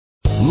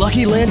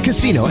Lucky Land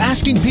Casino,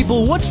 asking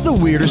people, what's the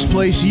weirdest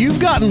place you've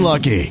gotten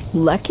lucky?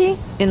 Lucky?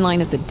 In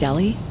line at the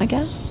deli, I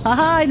guess?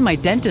 Aha, in my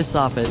dentist's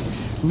office.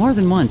 More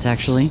than once,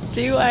 actually.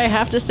 Do I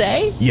have to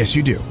say? Yes,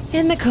 you do.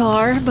 In the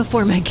car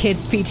before my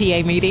kids'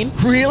 PTA meeting.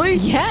 Really?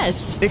 Yes.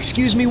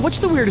 Excuse me, what's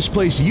the weirdest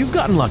place you've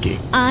gotten lucky?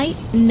 I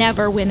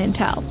never win and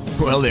tell.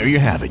 Well, there you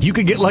have it. You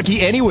can get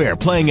lucky anywhere,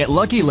 playing at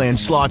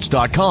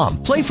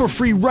LuckyLandSlots.com. Play for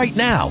free right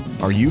now.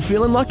 Are you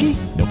feeling lucky?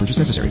 No purchase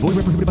necessary. Void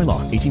where prohibited by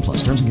law. 18 plus.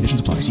 Terms and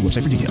conditions apply. See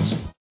website for details.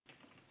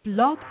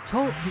 Blog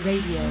Talk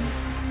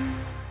Radio.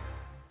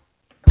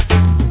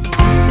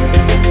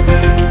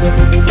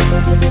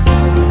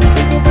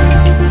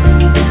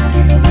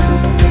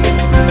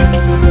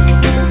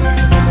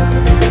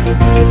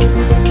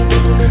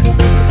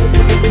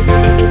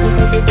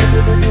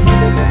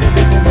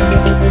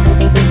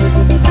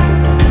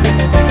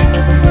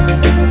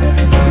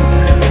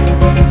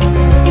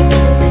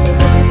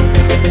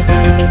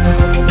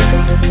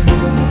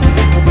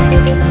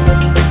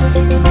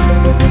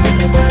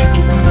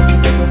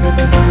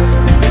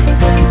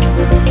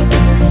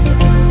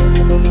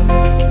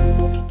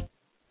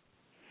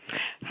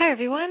 Hi,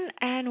 everyone,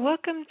 and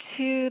welcome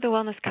to The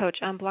Wellness Coach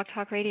on Blog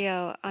Talk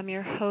Radio. I'm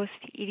your host,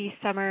 Edie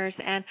Summers,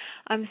 and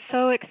I'm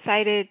so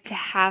excited to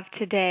have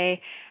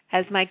today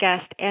as my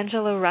guest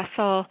Angela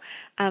Russell.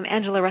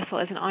 Angela Russell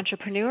is an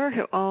entrepreneur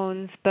who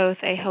owns both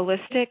a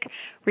holistic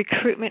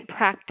recruitment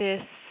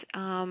practice,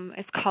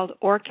 it's called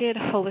Orchid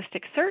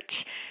Holistic Search,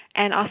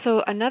 and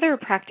also another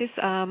practice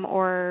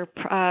or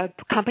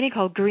company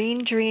called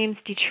Green Dreams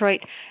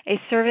Detroit, a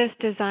service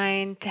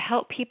designed to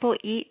help people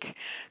eat,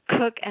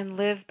 cook, and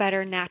live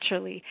better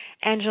naturally.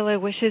 Angela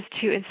wishes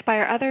to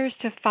inspire others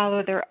to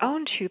follow their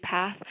own true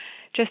path,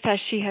 just as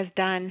she has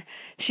done.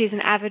 She's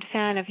an avid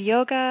fan of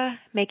yoga,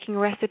 making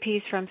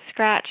recipes from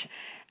scratch,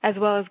 as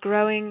well as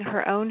growing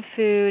her own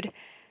food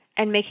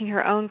and making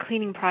her own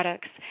cleaning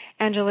products.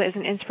 Angela is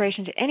an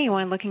inspiration to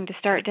anyone looking to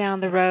start down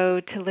the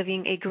road to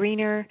living a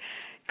greener,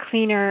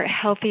 cleaner,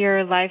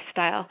 healthier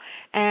lifestyle.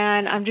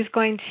 And I'm just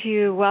going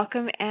to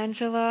welcome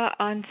Angela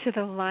onto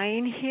the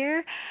line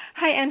here.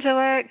 Hi,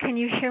 Angela. Can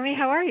you hear me?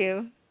 How are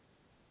you?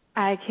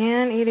 I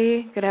can,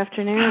 Edie. Good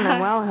afternoon.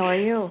 I'm well. How are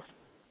you?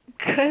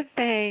 Good,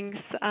 thanks.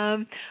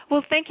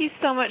 Well, thank you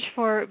so much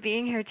for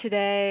being here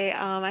today.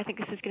 I think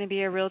this is going to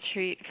be a real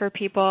treat for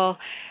people.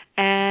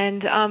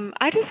 And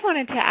I just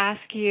wanted to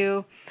ask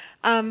you,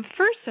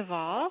 first of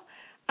all,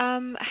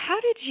 how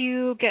did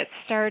you get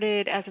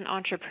started as an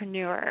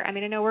entrepreneur? I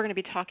mean, I know we're going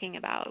to be talking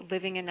about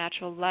living a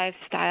natural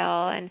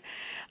lifestyle and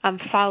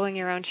following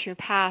your own true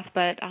path,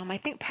 but I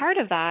think part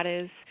of that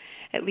is,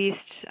 at least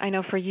I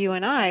know for you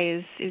and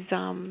I,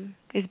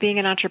 is being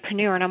an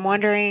entrepreneur. And I'm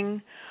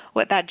wondering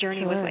what that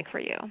journey was like for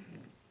you.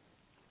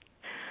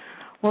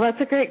 Well,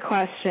 that's a great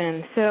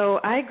question. So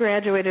I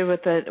graduated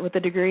with a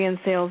degree in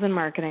sales and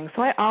marketing.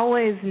 So I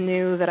always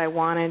knew that I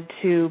wanted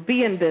to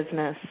be in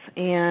business.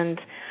 And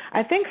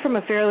I think from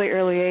a fairly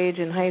early age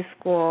in high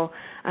school,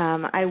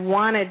 I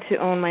wanted to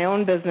own my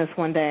own business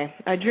one day.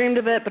 I dreamed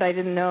of it, but I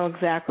didn't know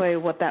exactly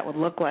what that would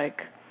look like,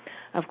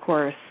 of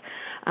course.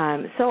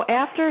 So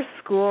after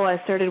school,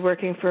 I started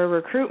working for a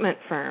recruitment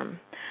firm,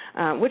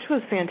 which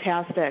was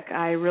fantastic.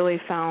 I really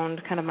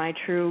found kind of my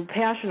true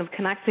passion of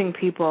connecting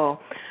people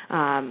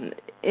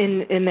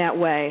in that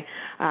way.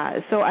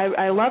 So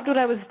I loved what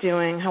I was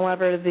doing.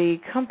 However, the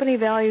company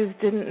values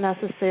didn't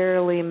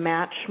necessarily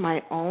match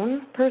my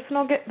own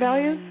personal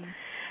values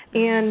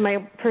and my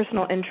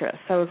personal interests.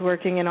 I was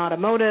working in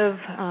automotive.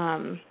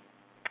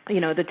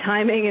 The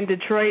timing in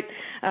Detroit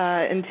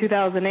in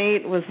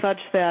 2008 was such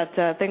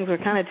that things were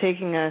kind of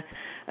taking a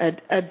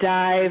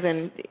dive,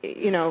 and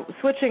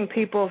switching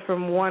people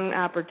from one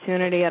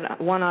opportunity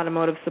at one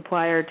automotive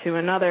supplier to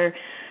another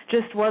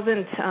just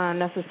wasn't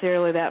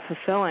necessarily that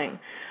fulfilling.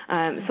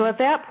 So at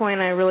that point,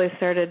 I really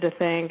started to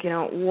think,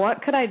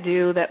 what could I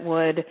do that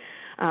would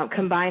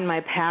combine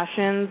my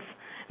passions,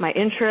 my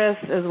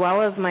interests, as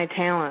well as my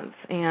talents?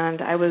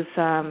 And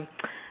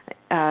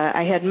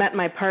I had met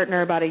my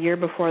partner about a year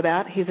before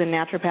that. He's a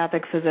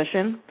naturopathic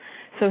physician,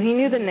 so he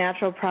knew the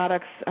natural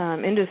products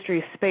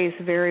industry space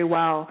very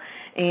well.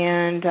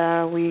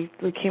 And we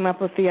came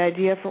up with the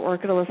idea for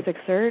Orchid Holistic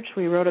Search.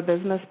 We wrote a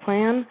business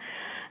plan,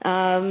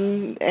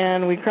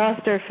 and we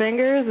crossed our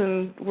fingers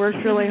and worked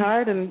really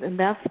hard, and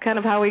that's kind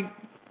of how we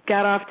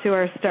got off to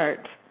our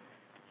start.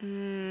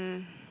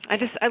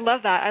 I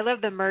love that. I love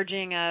the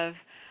merging of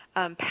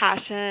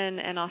passion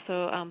and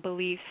also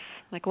beliefs,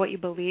 like what you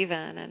believe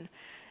in, and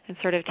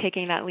sort of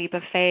taking that leap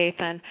of faith.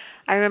 And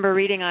I remember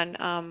reading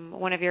on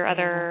one of your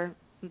other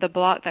the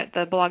blog that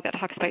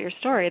talks about your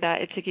story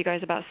that it took you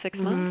guys about 6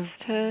 months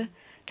to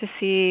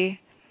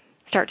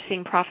start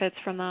seeing profits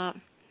from that.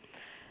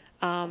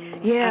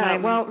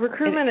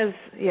 Recruitment is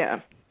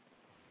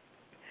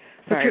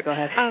Sorry, go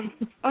ahead.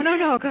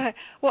 No, go ahead.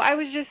 Well, I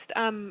was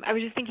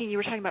just thinking you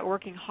were talking about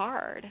working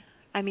hard.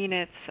 I mean,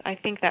 I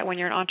think that when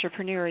you're an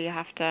entrepreneur, you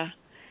have to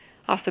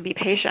also be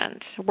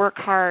patient, work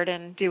hard,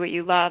 and do what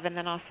you love, and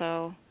then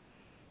also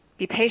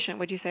be patient.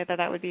 Would you say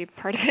that would be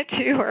part of it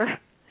too, or?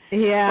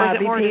 Yeah,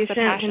 be patient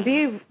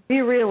and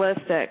be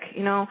realistic.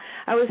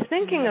 I was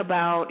thinking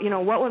about,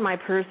 what would my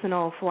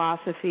personal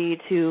philosophy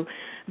to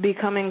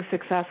becoming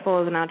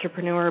successful as an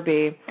entrepreneur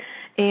be?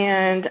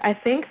 And I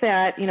think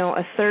that,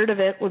 a third of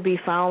it would be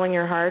following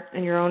your heart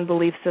and your own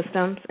belief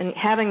systems and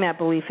having that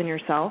belief in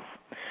yourself.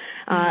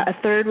 A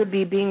third would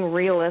be being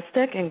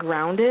realistic and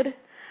grounded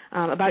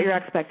about your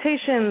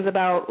expectations,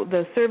 about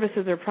the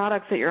services or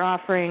products that you're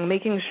offering,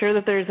 making sure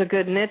that there's a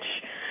good niche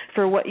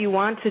for what you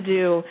want to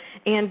do,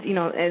 and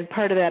and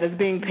part of that is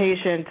being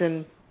patient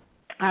and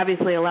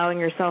obviously allowing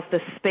yourself the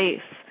space.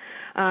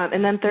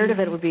 And then third of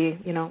it would be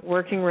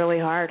working really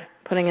hard,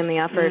 putting in the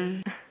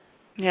effort.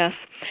 Yes,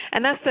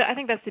 and I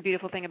think that's the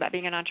beautiful thing about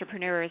being an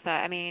entrepreneur is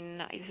that,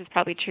 this is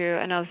probably true.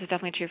 I know this is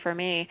definitely true for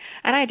me,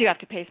 and I do have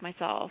to pace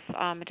myself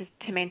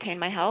to maintain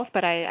my health,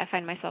 but I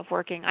find myself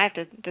working. I have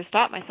to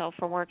stop myself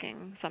from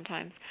working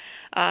sometimes,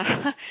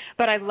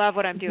 but I love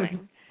what I'm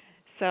doing,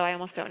 so I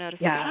almost don't notice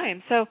the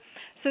time. So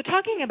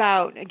talking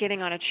about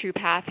getting on a true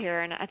path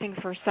here, and I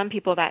think for some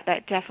people that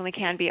definitely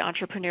can be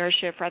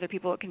entrepreneurship. For other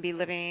people, it can be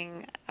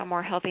living a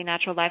more healthy,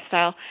 natural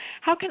lifestyle.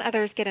 How can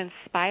others get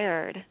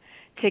inspired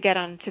to get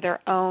onto their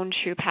own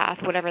true path,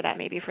 whatever that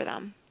may be for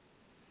them?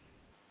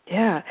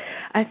 Yeah,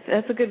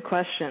 that's a good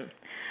question.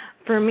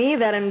 For me,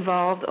 that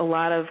involved a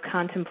lot of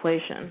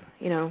contemplation,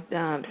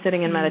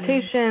 sitting in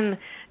meditation,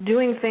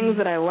 doing things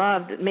that I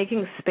loved,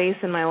 making space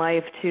in my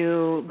life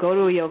to go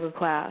to a yoga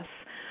class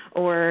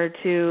or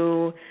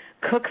to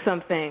cook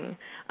something.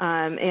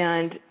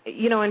 And,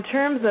 in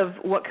terms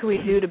of what can we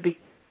do to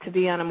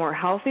be on a more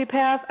healthy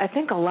path, I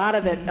think a lot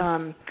of it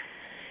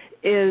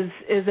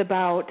is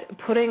about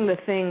putting the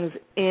things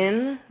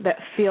in that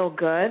feel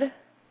good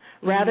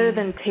rather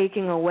than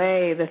taking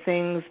away the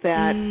things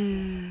that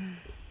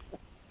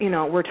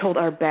we're told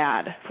are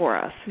bad for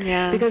us.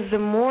 Yeah. Because the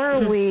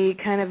more we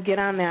kind of get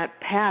on that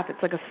path,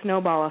 it's like a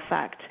snowball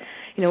effect.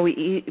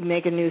 We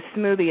make a new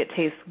smoothie, it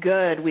tastes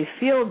good, we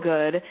feel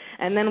good,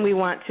 and then we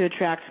want to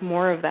attract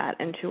more of that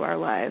into our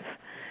lives.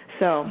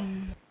 So,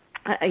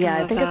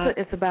 I think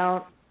it's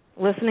about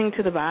listening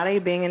to the body,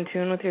 being in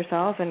tune with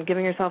yourself, and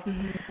giving yourself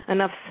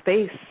enough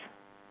space.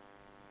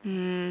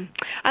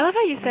 I love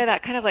how you say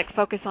that, kind of like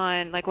focus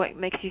on like what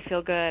makes you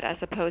feel good as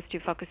opposed to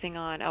focusing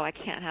on, I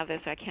can't have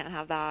this, I can't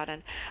have that.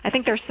 And I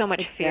think there's so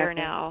much fear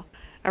now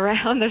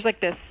around. There's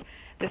like this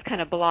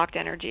kind of blocked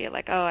energy,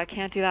 like, I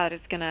can't do that.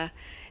 It's going to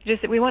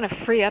we want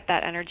to free up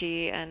that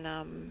energy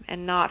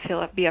and not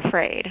be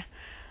afraid.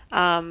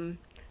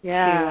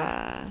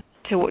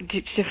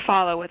 To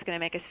follow what's going to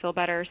make us feel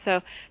better. So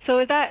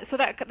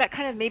that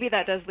kind of, maybe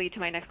that does lead to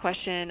my next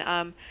question.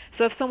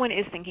 So if someone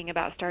is thinking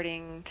about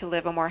starting to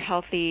live a more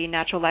healthy,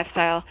 natural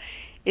lifestyle,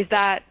 is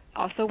that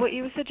also what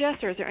you would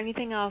suggest, or is there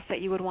anything else that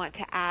you would want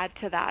to add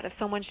to that? If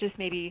someone's just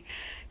maybe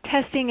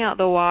testing out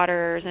the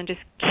waters and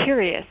just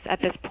curious at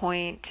this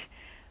point,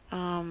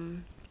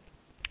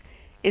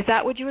 is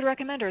that what you would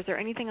recommend, or is there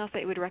anything else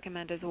that you would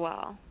recommend as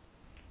well?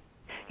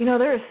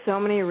 There are so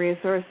many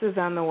resources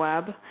on the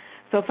web.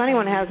 So if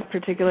anyone has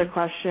particular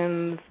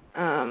questions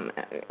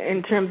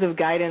in terms of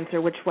guidance or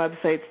which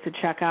websites to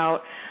check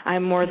out,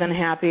 I'm more than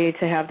happy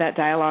to have that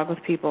dialogue with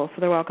people.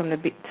 So they're welcome to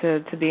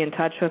be in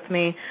touch with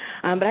me.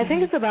 But I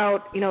think it's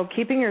about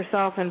keeping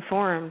yourself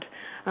informed,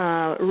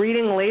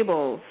 reading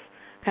labels,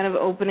 kind of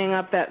opening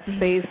up that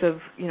space of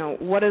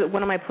what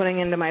am I putting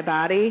into my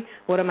body,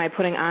 what am I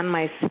putting on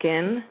my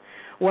skin,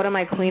 what am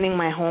I cleaning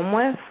my home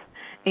with,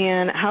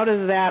 and how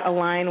does that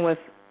align with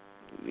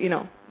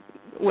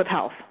with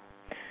health.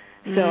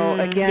 So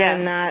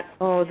again, not,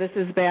 this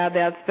is bad,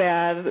 that's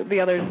bad,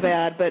 the other's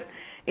bad, but,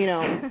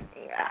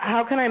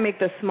 how can I make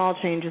the small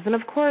changes? And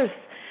of course,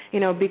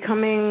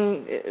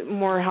 becoming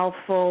more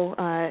healthful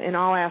in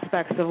all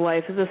aspects of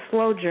life is a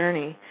slow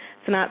journey.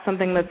 It's not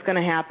something that's going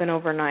to happen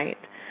overnight.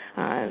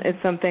 It's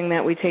something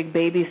that we take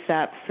baby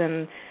steps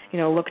and,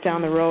 look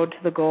down the road to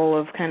the goal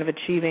of kind of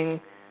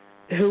achieving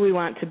who we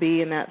want to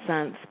be in that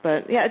sense.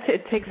 But,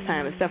 it takes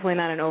time. It's definitely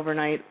not an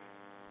overnight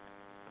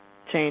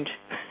change.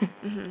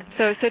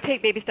 So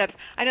take baby steps.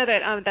 I know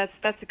that I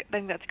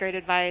think that's great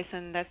advice,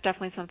 and that's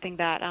definitely something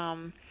that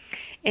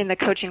in the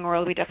coaching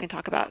world we definitely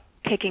talk about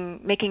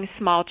making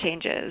small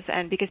changes,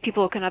 and because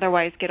people can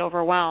otherwise get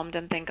overwhelmed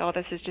and think,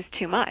 this is just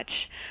too much.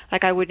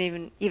 Like I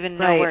wouldn't even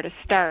know where to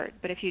start.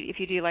 But if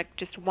you do like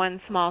just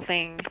one small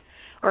thing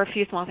or a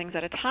few small things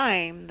at a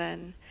time,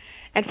 then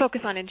and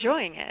focus on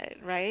enjoying it,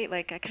 right?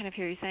 Like I kind of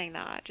hear you saying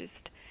that. Just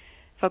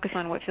focus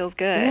on what feels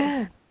good.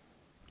 Yeah.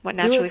 What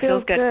naturally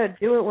feels good.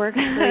 Do what works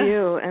for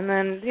you, and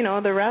then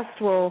the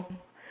rest will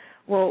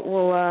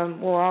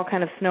all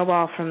kind of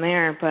snowball from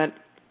there. But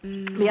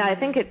I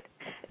think it's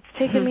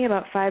taken me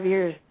about 5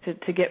 years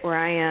to get where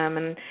I am,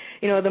 and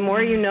the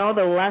more you know,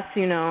 the less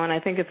you know, and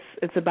I think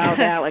it's about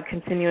that, like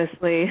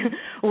continuously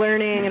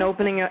learning and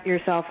opening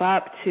yourself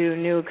up to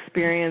new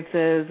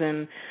experiences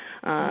and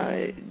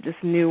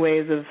just new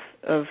ways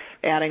of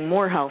adding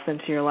more health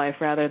into your life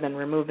rather than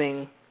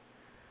removing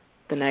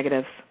the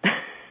negatives.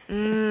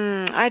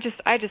 I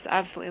just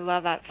absolutely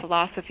love that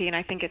philosophy, and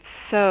I think it's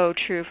so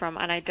true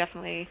and I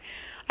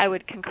I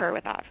would concur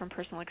with that from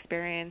personal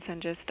experience.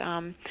 And just,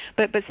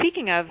 but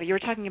speaking of, you were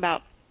talking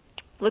about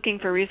looking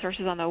for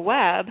resources on the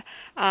web,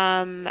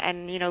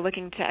 and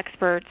looking to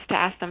experts to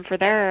ask them for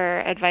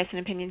their advice and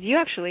opinions. You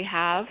actually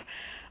have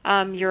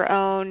your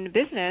own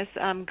business,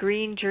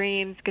 Green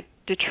Dreams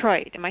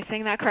Detroit. Am I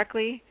saying that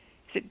correctly?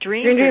 Is it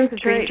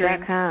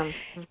DreamDreamsDetroit.com.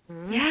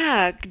 Mm-hmm.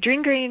 Yeah,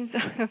 Dream Greens.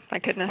 Oh, my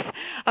goodness.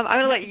 I'm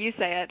going to let you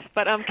say it,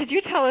 but could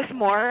you tell us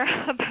more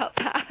about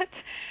that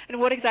and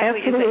what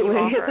exactly Absolutely. is it you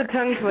offer? It's a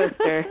tongue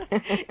twister.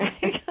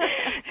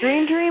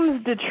 Green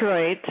Dreams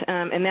Detroit,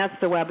 and that's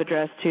the web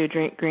address too,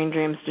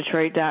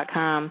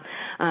 greendreamsdetroit.com,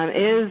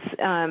 is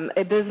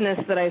a business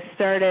that I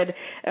started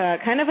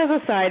kind of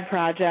as a side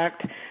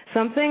project,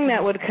 something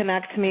that would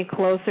connect me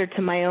closer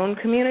to my own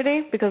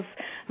community, because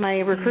my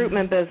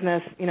recruitment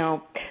business,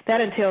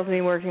 that entails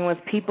me working with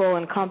people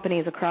and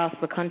companies across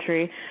the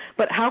country.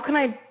 But how can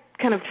I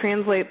kind of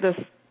translate this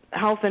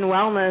health and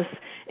wellness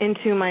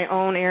into my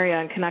own area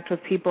and connect with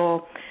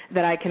people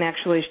that I can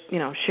actually,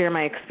 share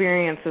my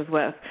experiences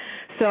with?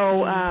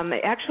 So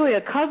actually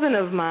a cousin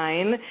of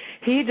mine,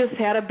 he just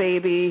had a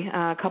baby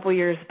a couple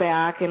years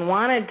back and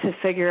wanted to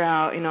figure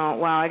out,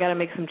 wow, I got to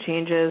make some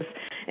changes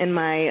in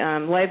my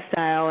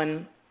lifestyle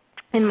and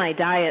in my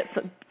diet,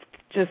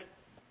 just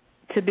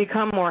to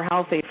become more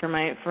healthy for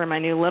my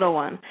new little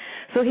one.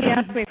 So he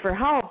asked me for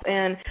help,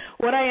 and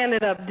what I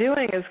ended up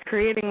doing is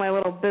creating my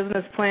little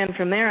business plan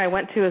from there. I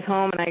went to his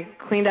home and I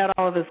cleaned out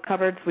all of his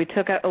cupboards. We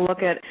took a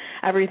look at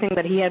everything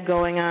that he had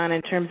going on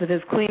in terms of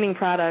his cleaning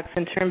products,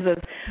 in terms of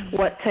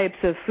what types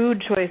of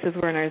food choices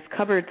were in his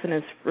cupboards and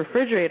his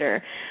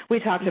refrigerator. We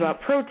talked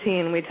about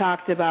protein. We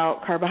talked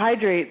about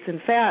carbohydrates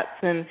and fats,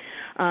 and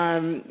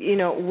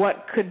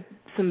what could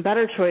some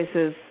better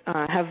choices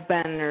have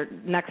been, or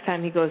next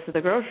time he goes to the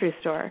grocery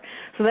store.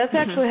 So that's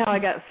actually how I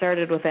got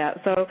started with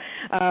that. So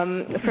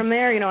from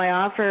there, I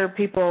offer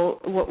people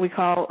what we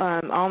call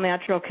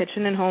all-natural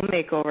kitchen and home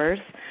makeovers.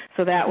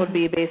 So that would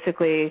be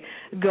basically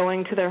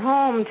going to their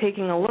home,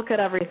 taking a look at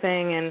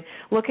everything, and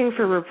looking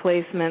for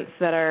replacements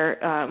that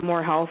are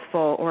more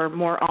healthful or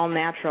more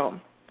all-natural.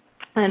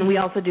 And we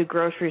also do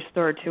grocery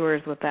store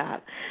tours with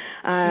that.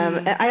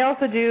 I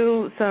also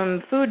do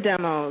some food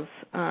demos.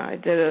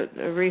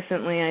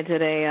 Recently I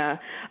did a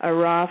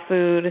raw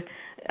food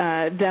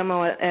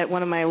demo at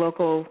one of my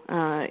local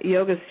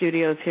yoga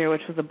studios here,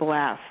 which was a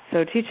blast.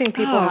 So teaching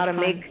people how to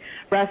make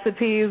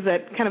recipes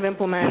that kind of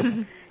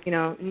implement,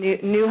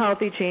 new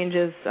healthy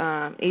changes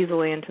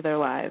easily into their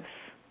lives.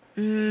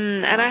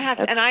 Your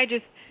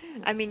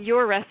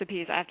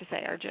recipes, I have to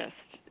say, are just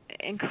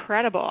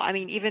incredible. I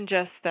mean, even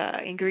just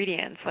the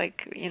ingredients,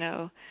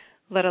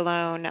 let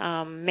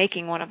alone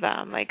making one of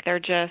them. Like, they're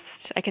just,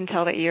 I can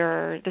tell that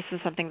this is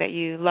something that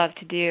you love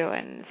to do,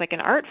 and it's like an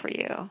art for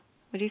you.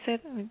 Would you say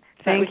that?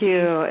 Thank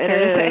you. It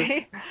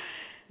is.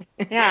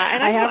 Yeah,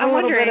 and I have I'm a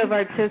little wondering, bit of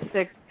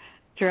artistic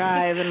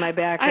drive in my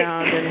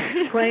background,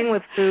 and playing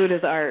with food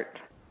is art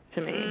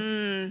to me.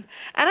 And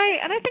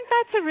I think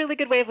that's a really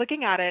good way of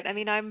looking at it. I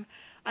mean, I'm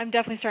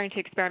definitely starting to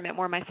experiment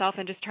more myself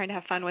and just trying to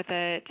have fun with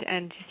it,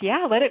 and just,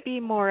 let it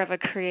be more of a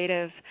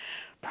creative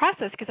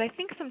process, because I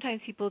think sometimes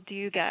people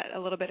do get a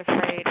little bit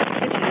afraid in the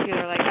kitchen too.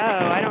 They're like,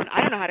 I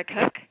don't know how to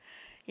cook.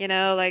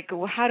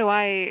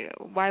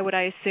 Why would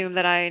I assume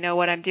that I know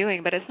what I'm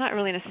doing? But it's not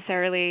really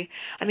necessarily,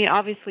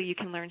 obviously you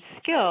can learn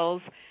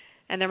skills,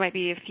 and there might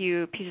be a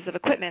few pieces of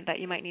equipment that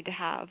you might need to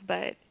have,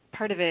 but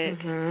part of it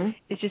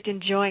is just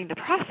enjoying the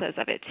process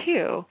of it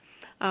too.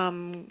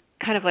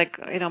 Kind of like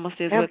it almost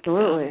is with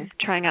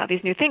trying out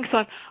these new things. So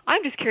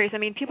I'm just curious.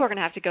 People are going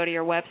to have to go to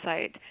your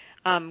website,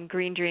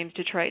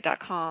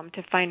 greendreamsdetroit.com,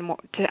 to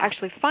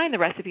actually find the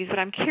recipes. But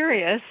I'm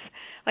curious,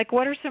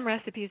 what are some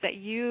recipes that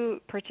you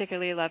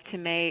particularly love to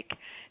make?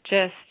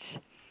 Just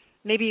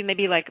maybe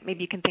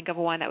you can think of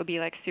one that would be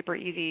super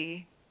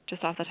easy,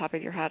 just off the top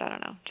of your head. I don't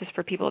know, just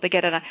for people to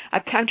get it.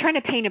 I'm trying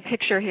to paint a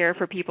picture here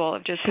for people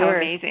of just how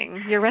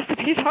amazing your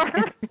recipes are.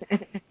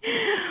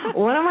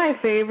 One of my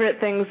favorite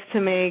things to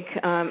make,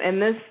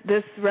 and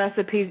this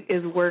recipe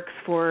works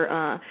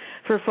for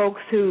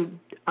folks who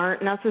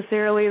aren't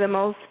necessarily the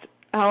most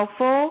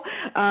helpful,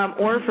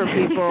 or for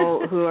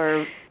people who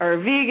are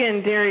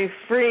vegan, dairy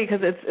free,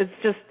 because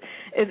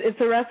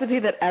it's a recipe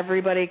that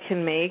everybody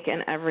can make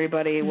and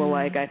everybody will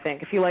like, I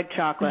think, if you like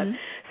chocolate.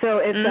 So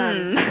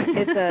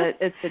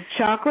it's a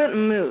chocolate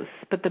mousse,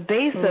 but the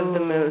base of the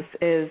mousse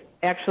is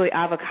actually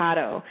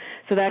avocado.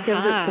 So that gives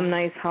it some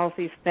nice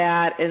healthy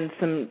fat and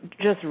some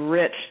just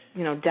rich,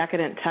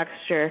 decadent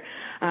texture.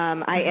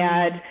 I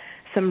add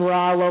some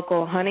raw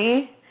local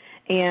honey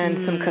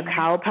and some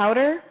cacao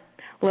powder,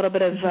 a little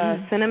bit of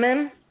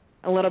cinnamon,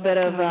 a little bit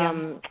of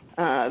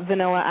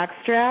vanilla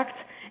extract,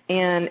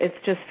 and it's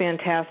just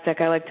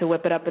fantastic. I like to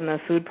whip it up in the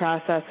food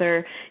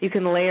processor. You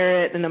can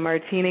layer it in a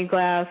martini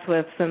glass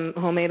with some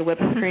homemade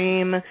whipped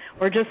cream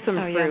or just some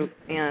fruit,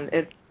 and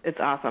it's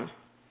awesome.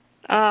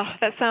 Oh,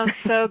 that sounds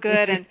so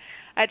good, and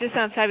it just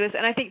sounds fabulous.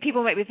 And I think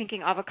people might be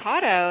thinking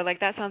avocado,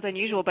 that sounds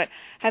unusual, but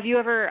have you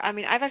ever,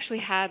 I've actually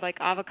had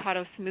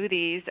avocado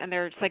smoothies, and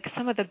they're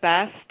some of the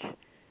best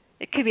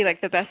it could be like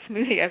the best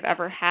smoothie I've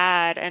ever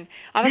had. And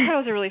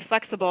avocados are really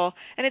flexible,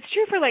 and it's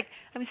true for like,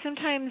 I mean,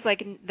 sometimes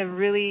like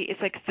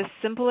it's like the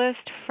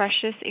simplest,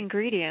 freshest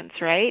ingredients,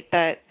 right?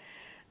 That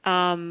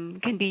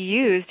can be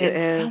used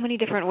in so many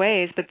different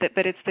ways, but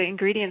it's the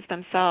ingredients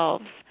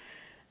themselves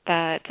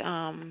that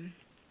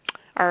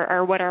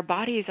are what our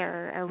bodies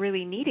are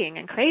really needing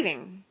and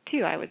craving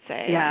too, I would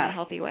say, in a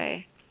healthy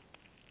way.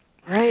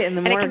 Right, and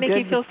the more good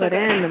you put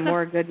in, the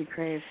more good you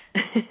crave.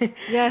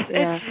 Yes,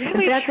 it's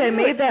really in fact, true. I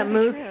made that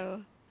mousse.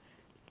 True.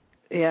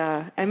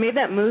 Yeah, I made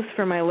that mousse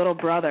for my little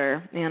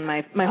brother and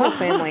my whole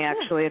family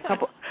actually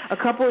a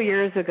couple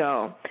years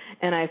ago.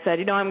 And I said,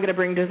 I'm going to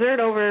bring dessert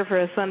over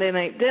for a Sunday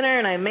night dinner,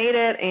 and I made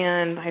it.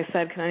 And I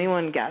said, can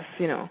anyone guess,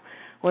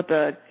 what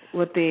the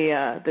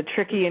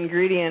tricky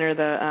ingredient or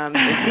the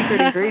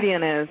secret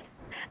ingredient is?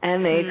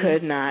 And they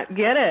could not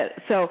get it.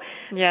 So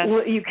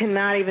you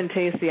cannot even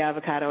taste the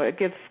avocado. It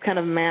gets kind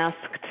of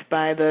masked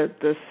by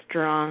the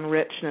strong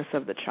richness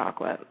of the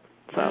chocolate.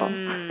 So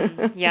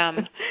yum.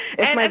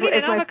 If my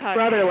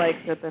brother likes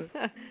it, then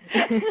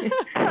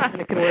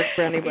it can work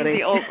for anybody.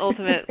 The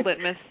ultimate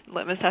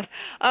litmus test.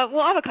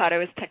 Well,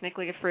 avocado is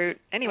technically a fruit.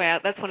 Anyway,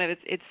 that's one of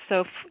it's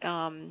so.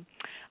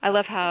 I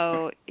love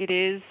how it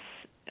is.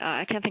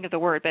 I can't think of the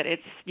word, but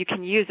you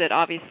can use it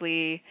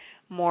obviously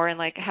more in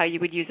like how you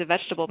would use a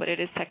vegetable, but it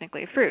is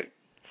technically a fruit.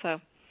 So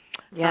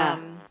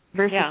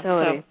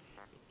versatility.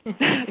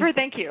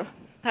 Thank you.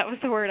 That was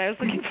the word I was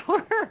looking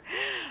for.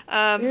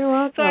 You're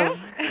welcome. So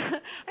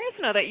I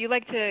also know that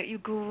you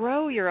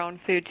grow your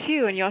own food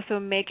too, and you also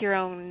make your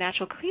own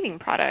natural cleaning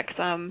products.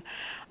 I'm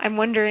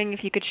wondering if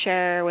you could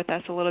share with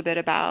us a little bit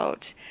about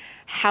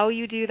how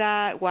you do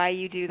that, why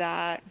you do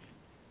that,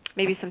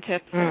 maybe some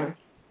tips.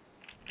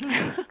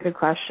 Good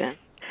question.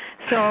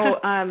 So,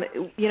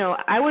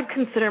 I would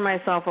consider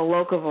myself a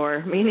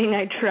locavore, meaning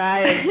I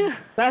try as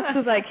best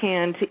as I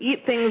can to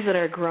eat things that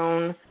are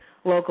grown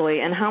locally.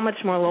 And how much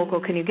more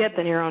local can you get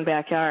than your own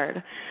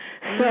backyard?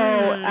 So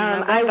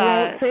I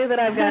won't say that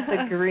I've got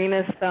the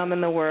greenest thumb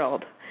in the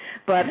world,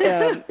 but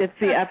it's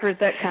the effort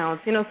that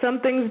counts. Some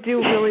things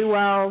do really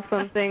well,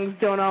 some things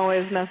don't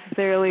always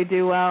necessarily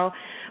do well.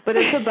 But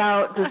it's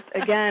about just,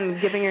 again,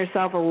 giving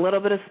yourself a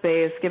little bit of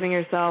space, giving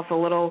yourself a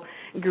little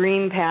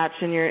green patch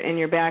in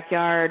your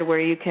backyard where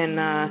you can,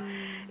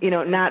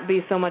 not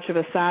be so much of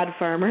a sod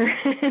farmer,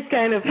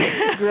 kind of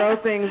grow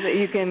things that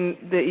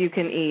you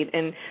can eat.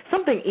 And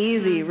something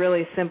easy,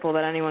 really simple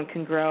that anyone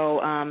can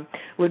grow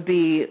would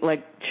be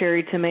like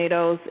cherry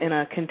tomatoes in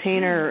a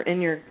container or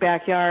in your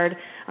backyard.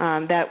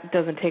 That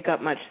doesn't take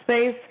up much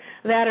space.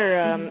 That or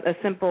a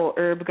simple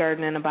herb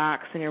garden in a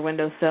box in your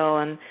windowsill.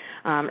 And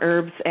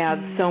herbs add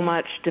so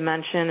much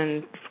dimension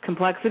and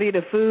complexity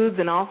to foods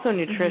and also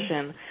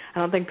nutrition. I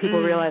don't think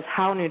people realize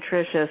how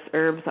nutritious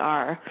herbs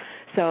are.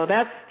 So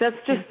that's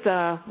just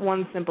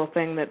one simple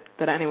thing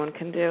that anyone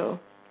can do.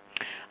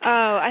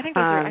 Oh, I think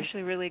those are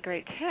actually really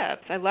great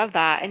tips. I love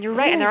that. And you're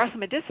right, and they're also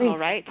medicinal,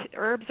 right?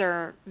 Herbs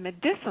are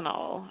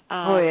medicinal.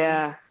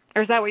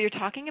 Or is that what you're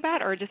talking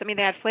about? Or just,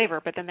 they add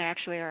flavor, but then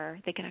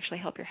they can actually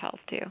help your health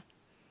too.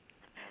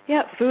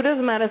 Yeah, food is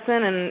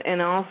medicine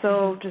and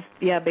also just,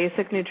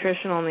 basic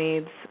nutritional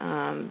needs,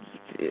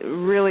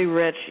 really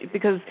rich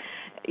because,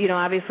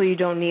 obviously you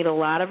don't need a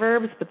lot of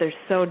herbs, but they're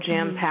so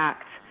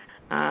jam-packed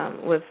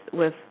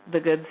with the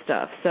good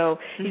stuff. So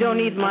you don't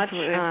need much,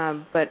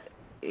 but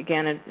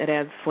again, it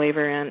adds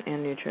flavor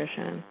and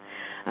nutrition.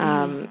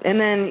 And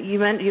then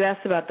you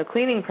asked about the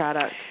cleaning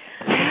products.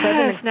 I've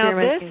been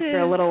experimenting for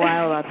a little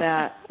while about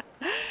that.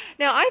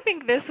 Now, I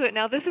think this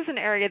is an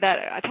area that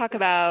I talk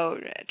about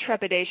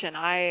trepidation.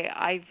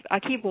 I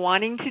keep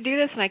wanting to do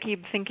this, and I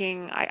keep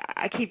thinking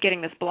I keep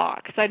getting this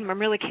block. So I'm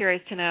really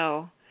curious to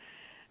know,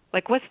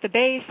 like, what's the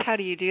base? How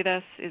do you do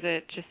this? Is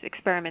it just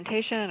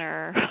experimentation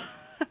or?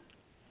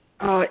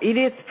 Oh,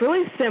 it's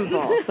really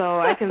simple. So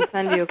I can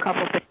send you a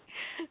couple things.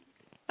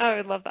 Oh, I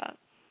would love that.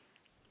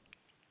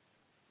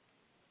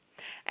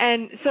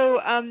 And so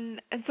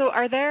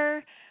are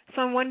there?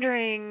 So I'm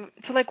wondering,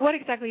 what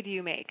exactly do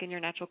you make in your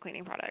natural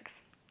cleaning products?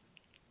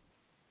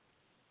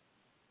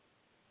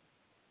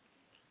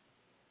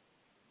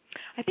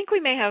 I think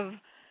we may have,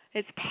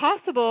 it's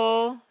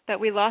possible that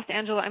we lost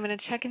Angela. I'm going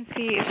to check and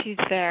see if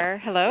she's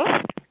there. Hello?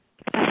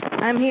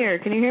 I'm here.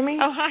 Can you hear me?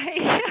 Oh, hi.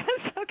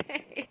 Yes,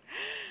 okay.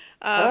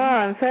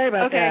 I'm sorry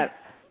about that.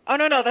 Oh,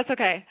 no, that's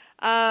okay.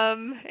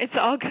 It's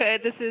all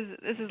good. This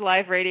is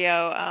live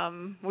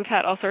radio. We've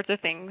had all sorts of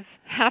things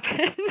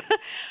happen.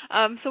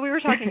 So we were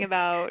talking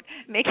about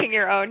making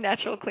your own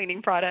natural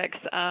cleaning products.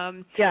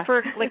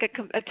 For like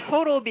a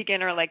total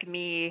beginner like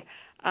me,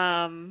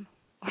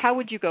 how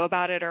would you go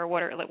about it, or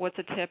what's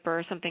a tip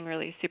or something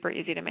really super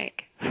easy to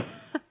make?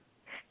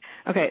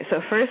 Okay, so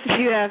first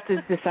you have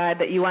to decide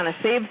that you want to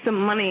save some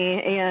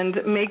money and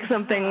make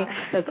something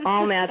that's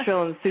all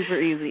natural and super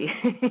easy.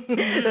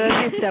 So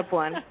that's step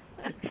one.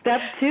 Step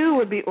two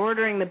would be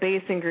ordering the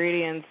base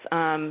ingredients.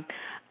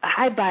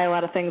 I buy a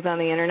lot of things on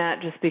the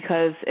internet just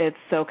because it's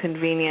so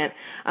convenient.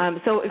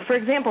 So, for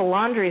example,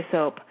 laundry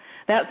soap.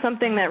 That's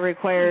something that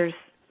requires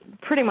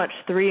pretty much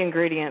 3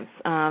 ingredients: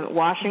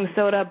 washing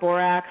soda,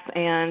 borax,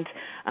 and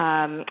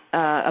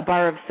a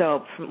bar of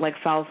soap, like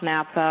Fowl's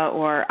Naphtha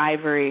or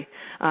Ivory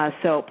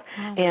soap.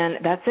 And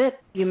that's it.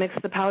 You mix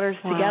the powders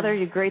together.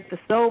 You grate the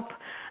soap.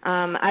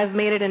 I've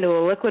made it into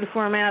a liquid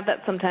format that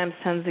sometimes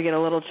tends to get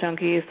a little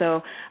chunky,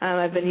 so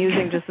I've been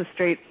using just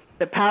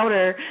the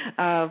powder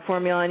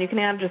formula, and you can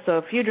add just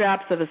a few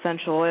drops of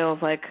essential oils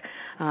like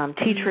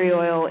tea tree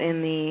oil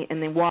in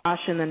the wash,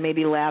 and then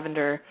maybe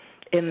lavender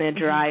in the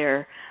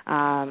dryer.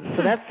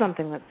 So that's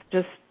something that's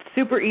just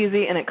super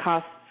easy, and it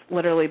costs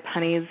literally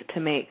pennies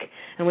to make.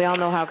 And we all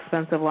know how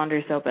expensive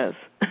laundry soap is.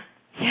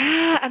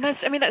 Yeah, and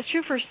that's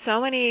true for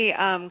so many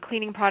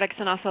cleaning products,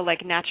 and also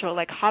like natural,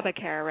 like Haba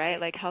Care, right?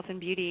 Like health and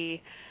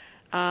beauty.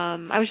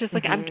 I was just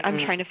looking. I'm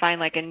trying to find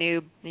like a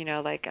new,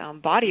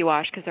 body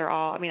wash, because they're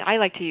all. I mean, I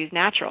like to use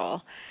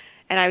natural,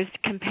 and I was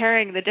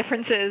comparing the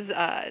differences,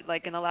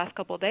 like in the last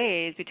couple of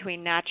days,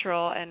 between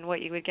natural and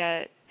what you would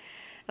get,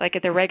 like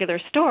at the regular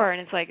store,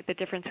 and it's like the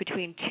difference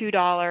between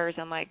 $2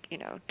 and like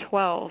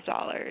 $12,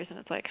 and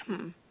it's like,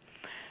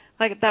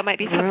 like that might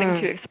be something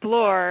to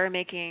explore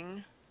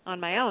making on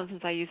my own,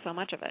 since I use so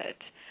much of it.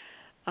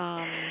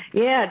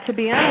 Yeah, to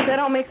be honest, I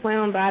don't make my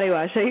own body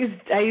wash.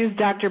 I use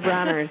Dr.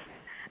 Bronner's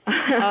as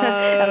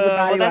a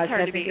body wash.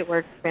 I think it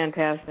works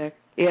fantastic.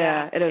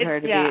 Yeah, it is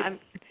hard to beat.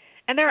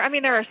 And there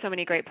are so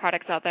many great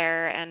products out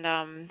there,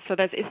 and so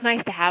it's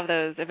nice to have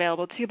those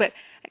available too. But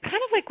kind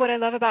of like what I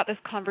love about this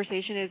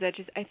conversation is that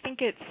I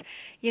think it's,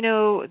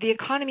 the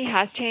economy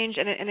has changed,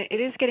 and it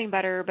is getting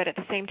better, but at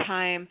the same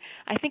time,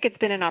 I think it's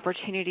been an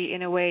opportunity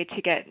in a way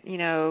to get,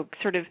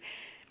 sort of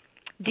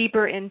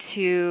deeper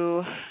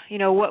into,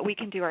 what we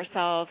can do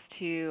ourselves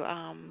to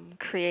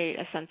create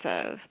a sense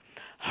of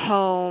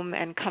home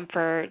and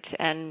comfort,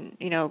 and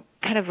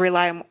kind of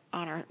rely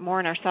more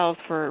on ourselves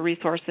for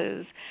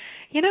resources,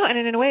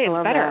 and in a way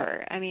it's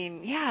better. That. I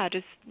mean,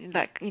 just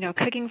like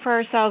cooking for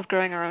ourselves,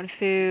 growing our own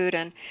food,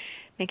 and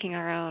making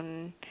our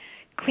own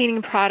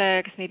cleaning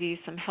products, maybe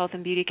some health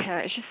and beauty care.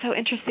 It's just so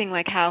interesting,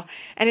 like how,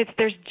 and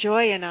there's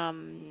joy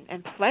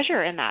and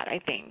pleasure in that, I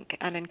think,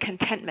 and in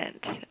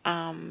contentment.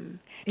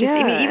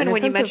 Even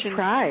when you mentioned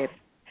pride.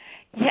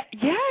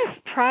 Yes,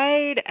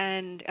 pride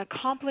and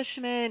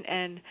accomplishment,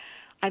 and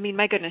I mean,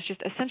 my goodness,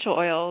 just essential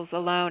oils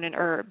alone and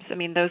herbs. I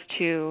mean, those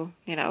two,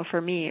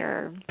 for me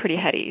are pretty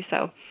heady.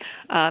 So,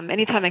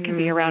 anytime I can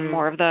be around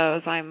more of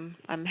those, I'm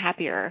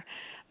happier,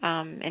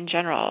 in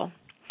general.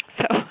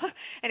 So,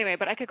 anyway,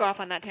 but I could go off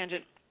on that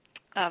tangent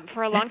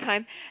for a long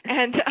time,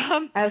 and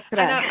I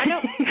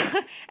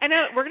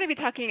know we're going to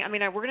be talking. I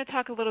mean, we're going to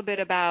talk a little bit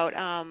about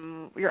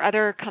your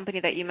other company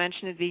that you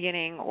mentioned at the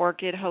beginning,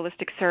 Orchid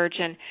Holistic Search,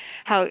 and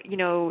how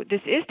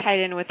this is tied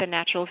in with the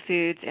natural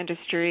foods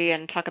industry,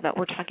 and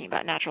we're talking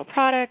about natural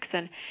products,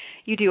 and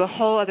you do a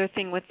whole other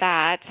thing with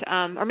that.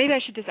 Or maybe I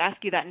should just ask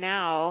you that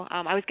now.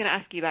 I was going to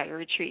ask you about your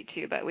retreat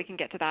too, but we can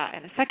get to that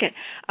in a second.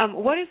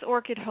 What is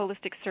Orchid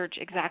Holistic Search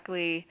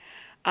exactly?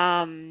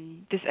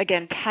 This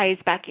again ties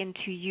back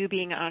into you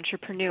being an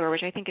entrepreneur,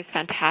 which I think is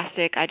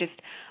fantastic.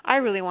 I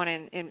really want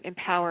to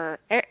empower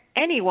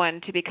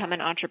anyone to become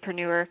an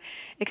entrepreneur,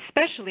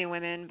 especially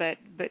women,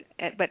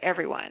 but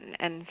everyone.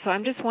 And so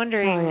I'm just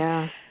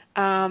wondering.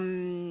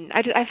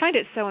 I find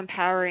it so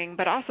empowering,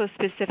 but also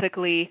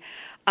specifically,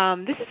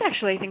 this is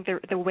actually, I think,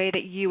 the way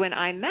that you and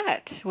I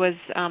met was,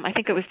 I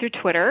think it was through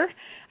Twitter.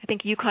 I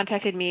think you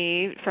contacted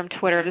me from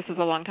Twitter. This was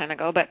a long time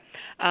ago, but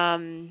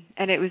and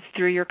it was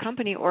through your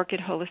company, Orchid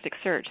Holistic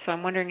Search. So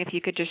I'm wondering if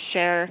you could just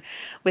share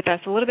with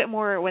us a little bit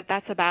more what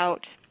that's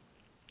about,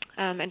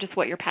 and just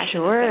what your passion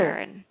is there.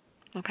 And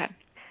okay.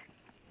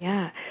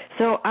 Yeah.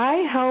 So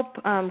I help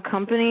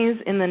companies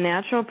in the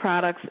natural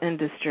products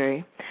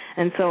industry.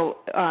 And so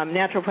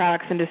natural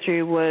products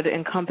industry would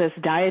encompass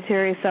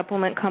dietary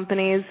supplement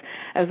companies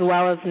as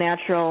well as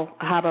natural,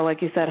 Haba,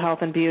 like you said, health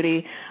and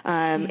beauty,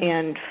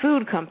 and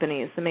food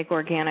companies that make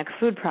organic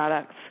food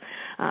products.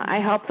 I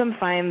help them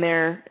find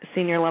their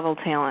senior level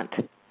talent.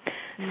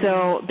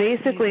 So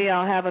basically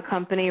I'll have a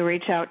company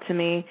reach out to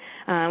me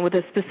with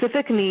a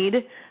specific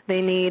need.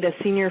 They need a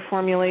senior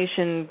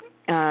formulation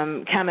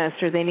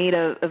chemist, or they need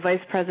a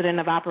vice president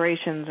of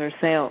operations or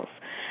sales.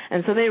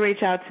 And so they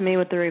reach out to me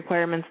with the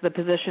requirements of the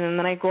position, and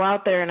then I go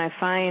out there and I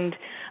find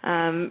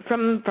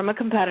from a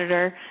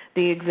competitor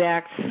the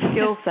exact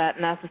skill set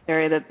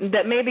necessary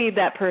that maybe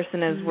that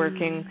person is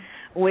working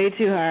way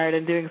too hard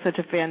and doing such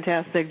a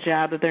fantastic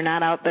job that they're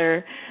not out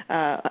there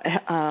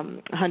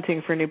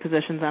hunting for new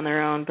positions on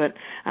their own. But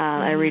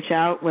I reach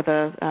out with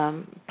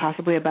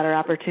possibly a better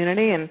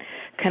opportunity and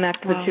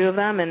connect the two of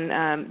them,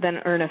 and then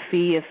earn a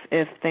fee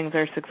if things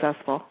are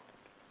successful.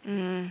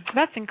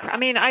 That's incredible. I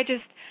mean,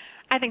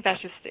 I think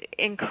that's just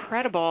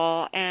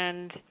incredible,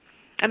 and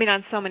I mean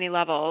on so many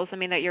levels. I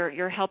mean that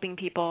you're helping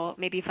people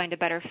maybe find a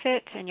better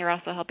fit, and you're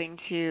also helping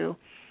to,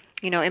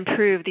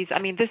 improve these. I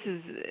mean, this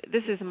is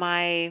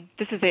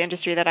the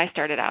industry that I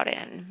started out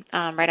in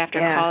right after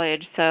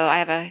college. So I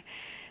have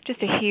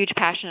just a huge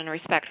passion and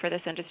respect for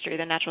this industry,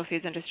 the natural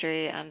foods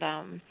industry,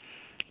 and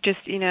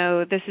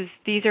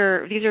these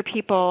are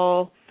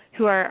people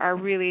who are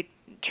really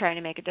trying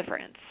to make a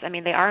difference. I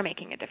mean, they are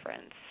making a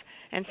difference.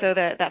 And so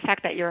that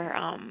fact that you're,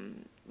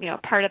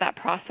 part of that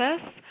process,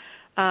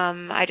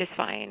 I just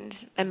find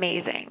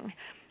amazing.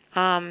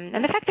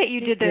 And the fact that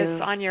you did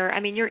this on your,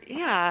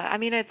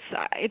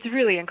 it's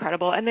really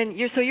incredible. And then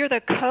you're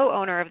the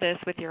co-owner of this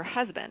with your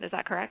husband, is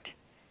that correct?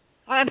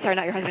 Oh, I'm sorry,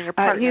 not your husband, your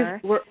partner.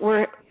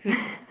 We're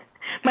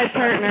my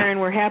partner, and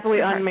we're happily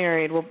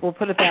unmarried. We'll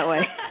put it that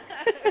way.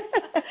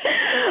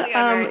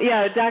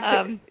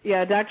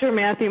 Dr.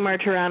 Matthew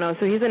Marturano.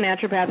 So he's a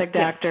naturopathic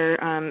doctor.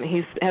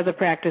 He has a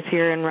practice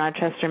here in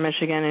Rochester,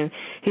 Michigan, and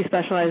he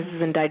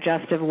specializes in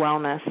digestive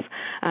wellness.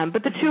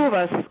 But the two of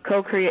us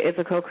it's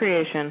a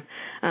co-creation.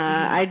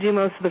 I do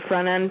most of the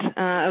front end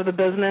of the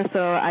business, so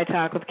I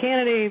talk with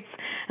candidates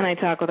and I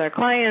talk with our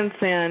clients,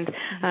 and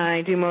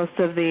I do most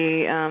of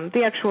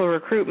the actual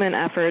recruitment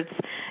efforts.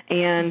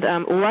 And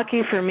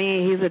lucky for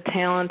me, he's a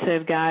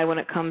talented guy when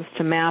it comes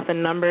to math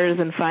and numbers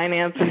and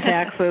finance and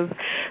taxes.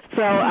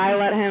 So I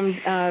let him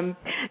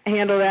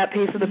handle that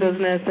piece of the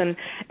business. And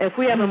if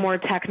we have a more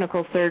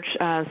technical search,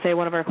 say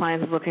one of our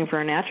clients is looking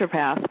for a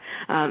naturopath,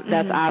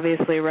 that's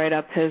obviously right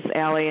up his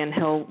alley, and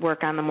he'll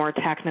work on the more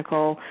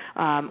technical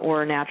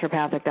or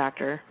naturopathic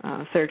doctor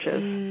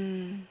searches.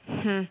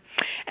 Mm-hmm.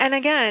 And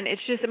again,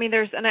 it's just,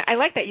 and I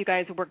like that you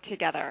guys work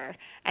together,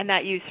 and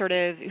that you sort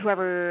of,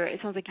 whoever, it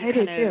sounds like you kind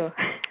of. I do too.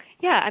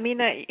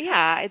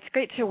 Yeah, it's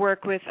great to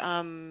work with,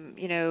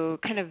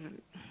 kind of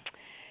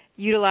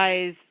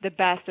utilize the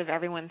best of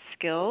everyone's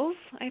skills,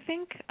 I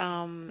think.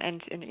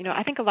 And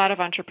I think a lot of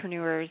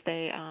entrepreneurs,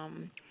 they,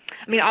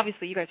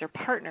 obviously you guys are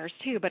partners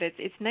too, but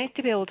it's nice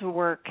to be able to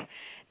work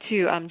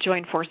to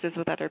join forces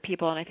with other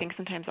people. And I think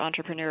sometimes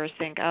entrepreneurs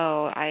think,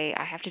 I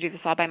have to do this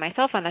all by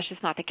myself, and that's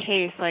just not the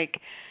case. Like,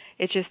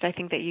 it's just, I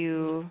think that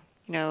you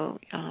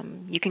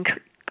can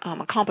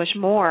accomplish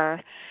more.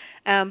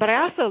 But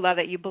I also love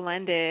that you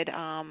blended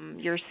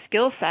your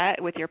skill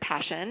set with your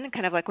passion,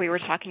 kind of like we were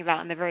talking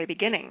about in the very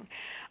beginning.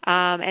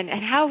 And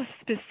how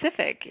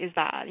specific is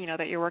that,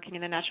 that you're working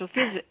in the natural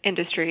foods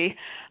industry,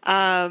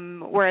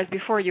 whereas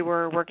before you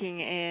were working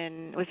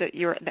in,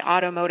 the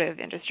automotive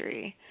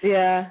industry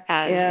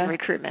as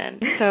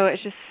recruitment. So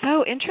it's just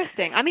so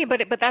interesting.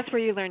 But that's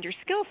where you learned your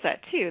skill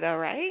set too, though,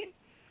 right?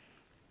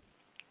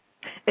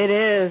 It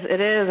is.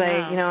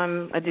 Wow.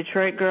 I'm a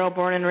Detroit girl,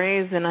 born and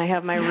raised, and I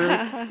have my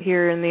roots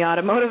here in the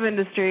automotive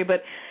industry,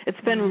 but it's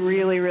been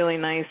really, really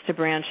nice to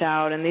branch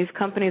out, and these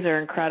companies are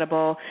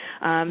incredible.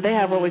 They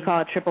have what we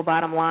call a triple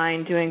bottom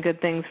line, doing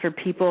good things for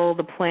people,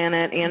 the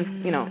planet,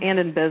 and, and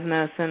in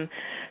business. And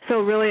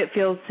so really it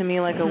feels to me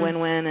like a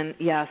win-win, and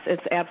yes,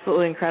 it's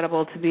absolutely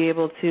incredible to be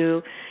able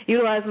to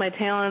utilize my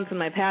talents and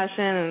my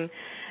passion and,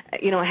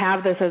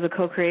 have this as a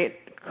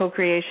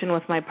co-creation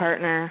with my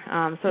partner.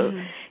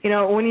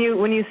 When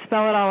you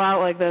spell it all out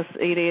like this,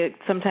 Edie,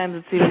 sometimes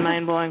it's even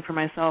mind-blowing for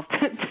myself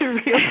to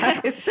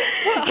realize,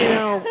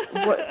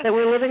 that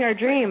we're living our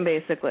dream,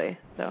 basically.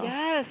 So.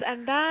 Yes,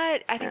 and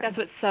I think that's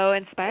what's so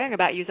inspiring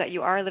about you, is that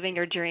you are living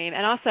your dream.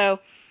 And also,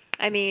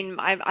 I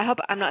hope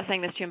I'm not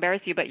saying this to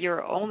embarrass you, but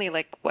you're only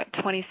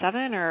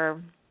 27,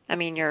 or,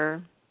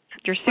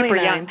 you're super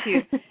 29. Young,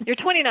 too. You're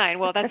 29.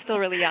 Well, that's still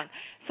really young.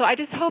 So I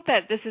just hope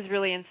that this is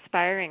really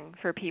inspiring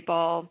for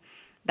people,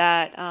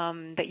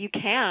 that you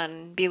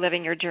can be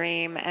living your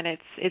dream, and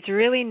it's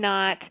really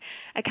not.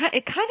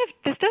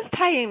 This does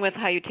tie in with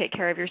how you take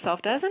care of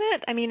yourself, doesn't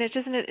it?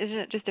 Isn't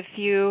it just a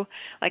few,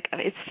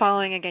 it's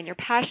following again your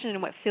passion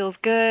and what feels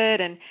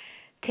good, and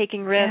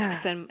taking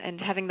risks, and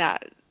having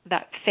that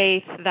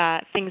faith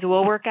that things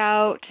will work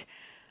out,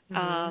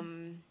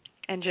 and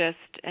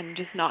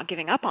just not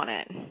giving up on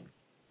it.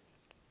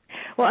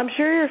 Well, I'm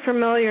sure you're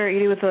familiar,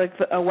 Edie, with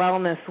a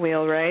wellness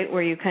wheel, right,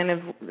 where you kind of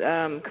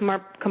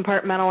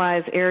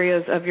compartmentalize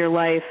areas of your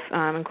life,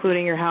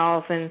 including your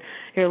health and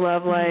your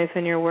love life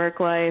and your work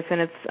life,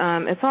 and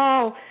it's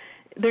all,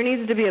 there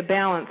needs to be a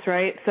balance,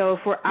 right? So if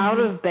we're out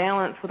of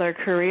balance with our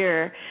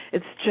career,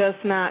 it's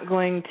just not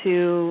going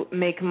to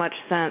make much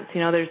sense.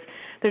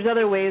 There's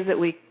other ways that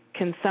we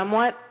can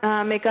somewhat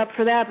make up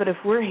for that, but if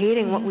we're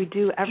hating what we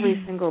do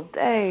every single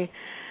day,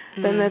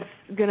 then that's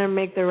going to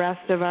make the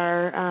rest of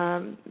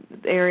our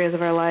areas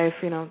of our life,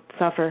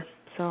 suffer.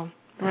 So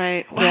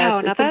right.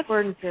 Wow. It's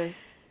important to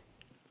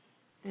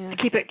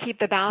keep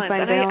the balance.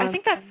 And balance. I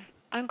think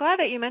I'm glad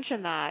that you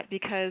mentioned that,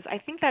 because I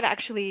think that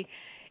actually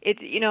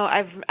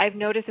I've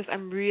noticed this. I've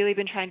really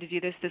been trying to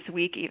do this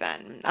week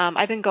even.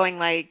 I've been going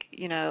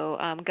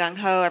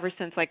gung-ho ever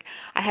since I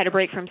had a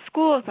break from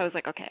school. So I was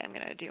like, okay, I'm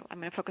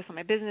going to focus on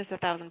my business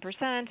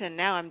 1,000%. And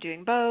now I'm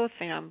doing both.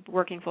 I'm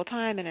working full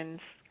time and in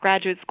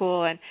graduate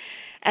school.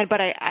 But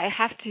I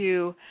have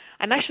to,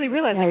 I'm actually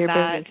realizing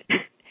that.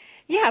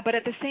 Yeah, but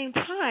at the same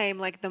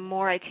time, the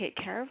more I take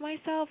care of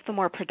myself, the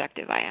more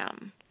productive I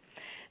am.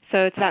 So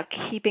it's about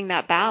keeping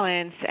that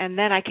balance, and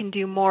then I can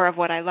do more of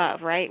what I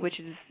love, right? Which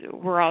is,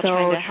 we're all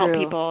trying to help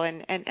people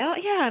and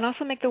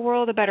also make the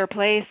world a better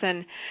place.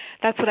 And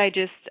that's what I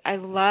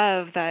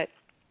love, that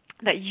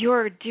that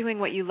you're doing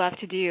what you love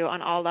to do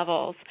on all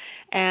levels,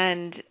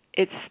 and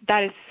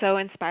that is so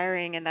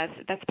inspiring, and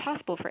that's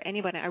possible for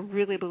anybody. I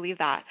really believe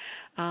that.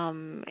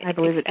 I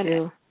believe it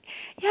too.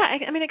 Yeah,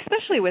 I mean,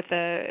 especially with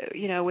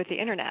the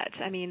internet.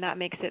 I mean, that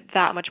makes it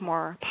that much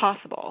more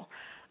possible.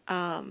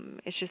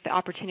 It's just the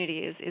opportunity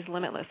is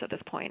limitless at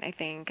this point, I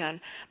think.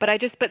 But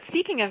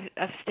speaking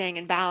of staying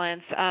in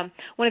balance,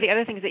 one of the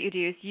other things that you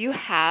do is you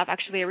have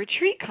actually a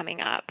retreat coming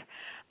up,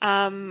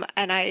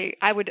 and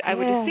I would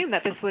assume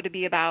that this would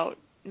be about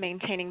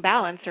maintaining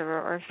balance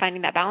or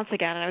finding that balance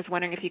again. And I was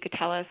wondering if you could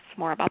tell us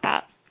more about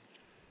that.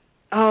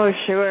 Oh,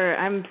 sure.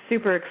 I'm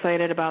super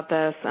excited about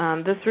this.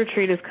 This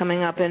retreat is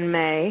coming up in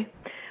May.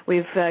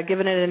 We've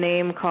given it a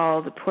name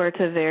called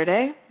Puerto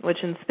Verde, which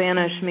in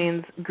Spanish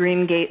means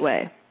Green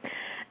Gateway.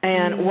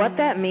 And what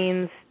that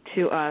means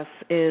to us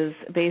is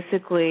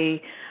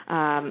basically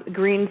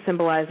green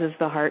symbolizes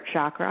the heart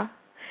chakra,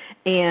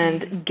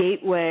 and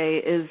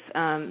gateway is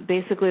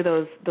basically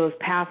those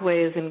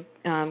pathways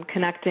and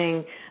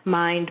connecting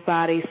mind,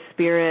 body,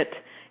 spirit,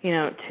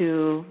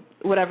 to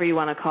whatever you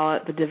want to call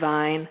it, the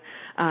divine.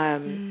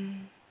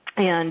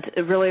 And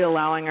really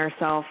allowing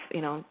ourselves,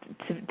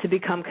 to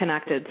become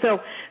connected. So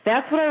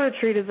that's what our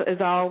retreat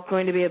is all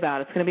going to be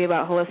about. It's going to be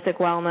about holistic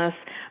wellness.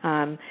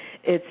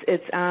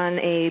 It's on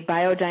a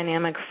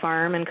biodynamic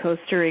farm in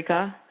Costa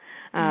Rica.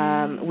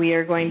 We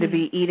are going to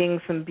be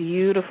eating some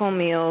beautiful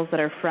meals that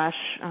are fresh,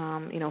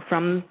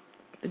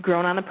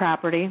 grown on the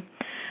property.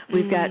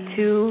 We've got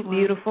two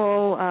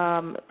beautiful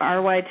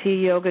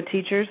RYT yoga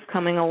teachers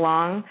coming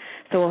along,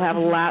 so we'll have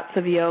lots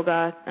of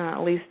yoga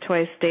at least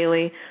twice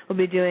daily. We'll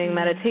be doing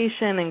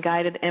meditation and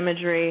guided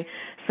imagery,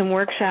 some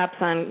workshops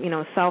on,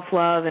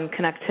 self-love and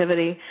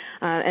connectivity,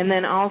 and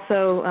then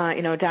also,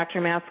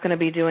 Dr. Matt's going to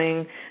be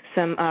doing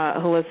some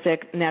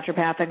holistic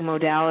naturopathic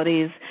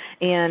modalities.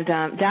 And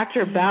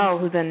Dr. Bell,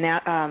 who's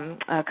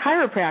a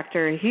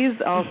chiropractor, he's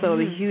also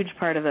a huge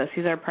part of this.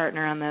 He's our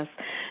partner on this.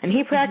 And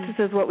he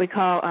practices what we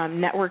call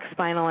network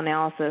spinal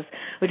analysis,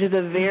 which is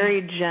a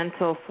very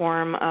gentle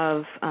form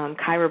of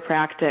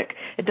chiropractic.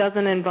 It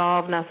doesn't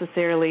involve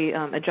necessarily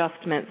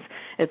adjustments.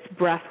 It's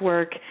breath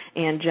work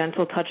and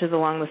gentle touches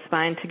along the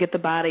spine to get the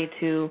body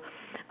to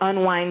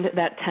unwind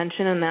that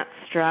tension and that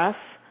stress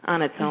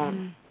on its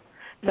own.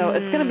 So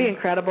it's going to be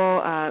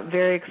incredible.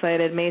 Very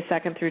excited. May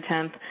 2nd through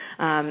 10th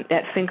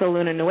at Finca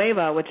Luna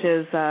Nueva, which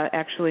is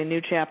actually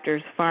New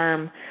Chapter's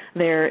farm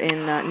there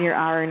in near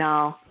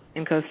Arenal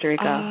in Costa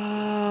Rica.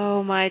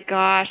 Oh my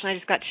gosh! And I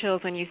just got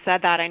chills when you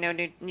said that. I know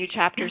New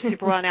Chapter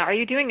super well now. Are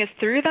you doing this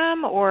through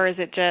them, or is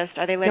it just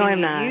are they letting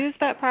you use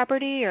that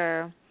property,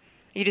 or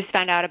you just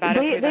found out about it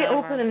through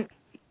them?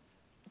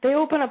 They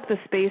open up the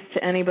space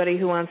to anybody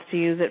who wants to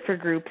use it for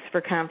groups,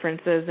 for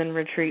conferences and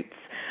retreats.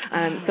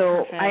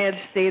 So perfect. I had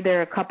stayed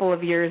there a couple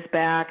of years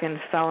back and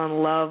fell in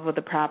love with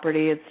the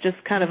property. It's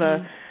just kind of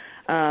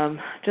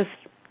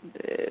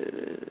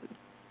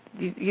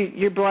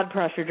your blood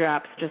pressure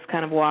drops just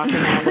kind of walking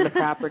onto the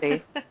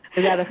property.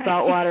 We got a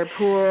saltwater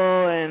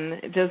pool,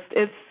 and just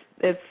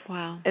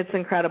it's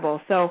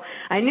incredible. So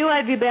I knew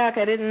I'd be back.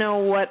 I didn't know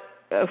what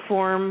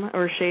form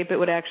or shape it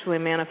would actually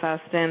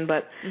manifest in,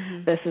 but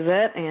this is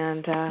it,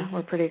 and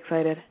we're pretty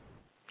excited.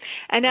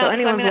 And now, so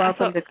anyone's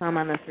welcome to come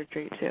on this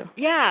retreat, too.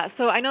 Yeah,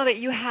 so I know that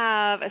you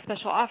have a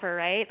special offer,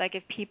 right? Like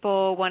if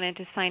people wanted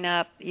to sign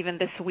up even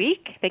this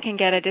week, they can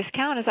get a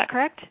discount. Is that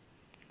correct?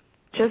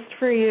 Just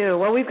for you.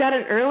 Well, we've got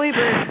an early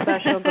bird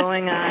special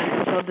going on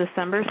until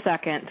December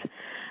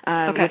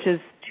 2nd, which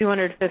is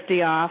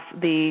 $250 off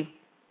the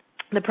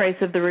price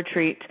of the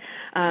retreat.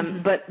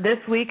 But this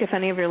week, if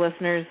any of your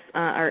listeners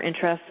are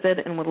interested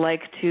and would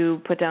like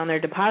to put down their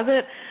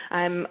deposit,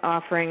 I'm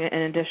offering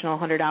an additional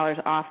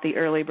 $100 off the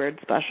early bird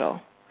special.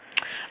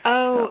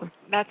 Oh, so.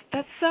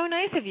 That's so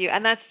nice of you.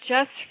 And that's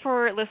just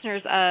for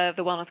listeners of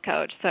The Wellness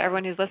Coach. So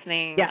everyone who's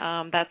listening,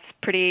 that's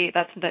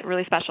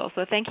really special.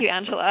 So thank you,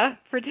 Angela,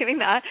 for doing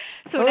that.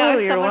 So now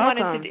if someone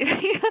wanted to do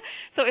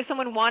so if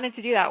someone wanted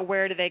to do that,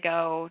 where do they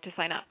go to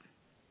sign up?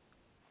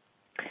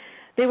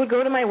 They would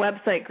go to my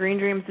website,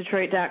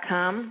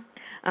 greendreamsdetroit.com,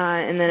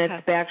 and then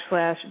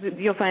it's /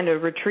 you'll find a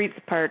retreats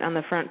part on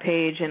the front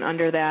page, and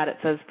under that it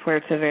says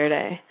Puerto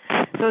Verde.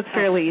 So it's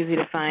fairly easy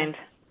to find.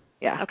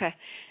 Yeah. Okay.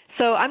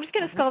 So I'm just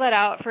going to spell that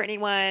out for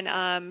anyone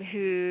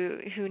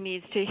who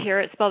needs to hear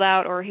it spelled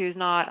out or who's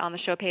not on the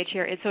show page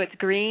here. So it's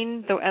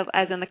green,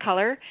 as in the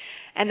color,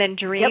 and then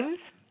dreams,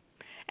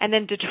 and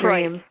then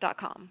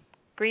Detroit.com.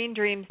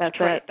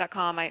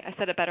 Greendreamsdetroit.com. I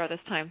said it better this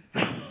time.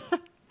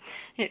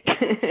 And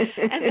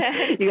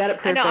then, you got it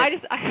perfect.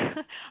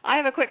 I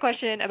have a quick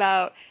question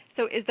about,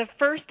 so is the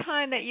first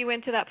time that you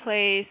went to that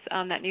place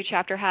that New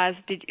Chapter has,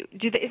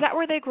 is that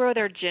where they grow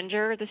their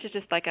ginger? This is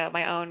just like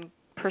my own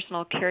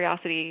personal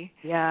curiosity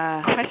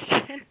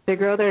question. They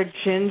grow their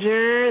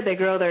ginger, they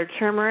grow their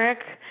turmeric,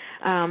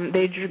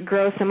 they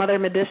grow some other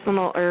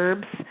medicinal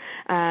herbs.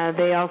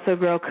 They also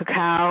grow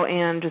cacao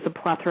and just a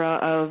plethora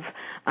of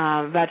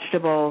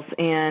vegetables,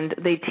 and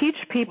they teach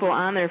people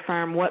on their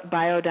farm what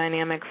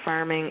biodynamic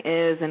farming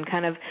is, and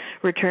kind of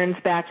returns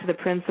back to the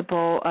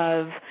principle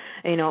of,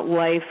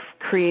 life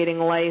creating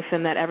life,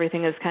 and that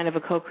everything is kind of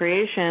a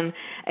co-creation.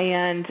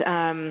 And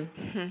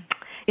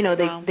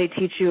they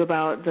teach you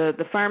about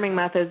the farming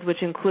methods,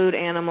 which include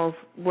animals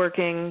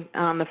working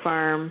on the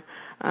farm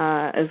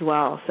as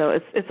well. So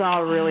it's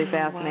all really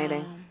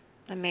fascinating. Wow.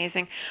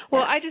 Amazing.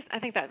 Well, I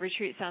think that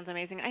retreat sounds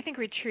amazing. I think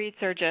retreats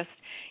are just,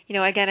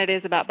 again, it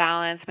is about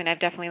balance. I mean,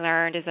 I've definitely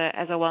learned as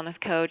a wellness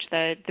coach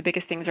that the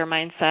biggest things are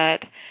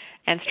mindset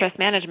and stress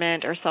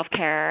management or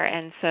self-care.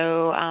 And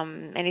so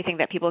anything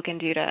that people can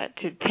do to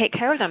take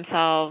care of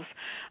themselves,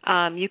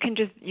 you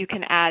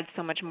can add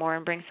so much more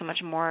and bring so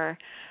much more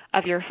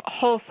of your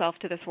whole self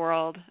to this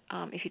world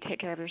if you take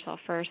care of yourself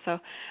first. So,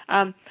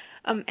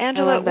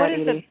 Angela, what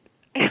is the...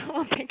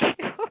 Well, thank you.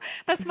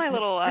 That's my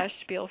little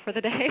spiel for the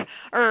day,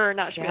 or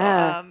not spiel,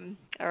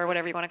 or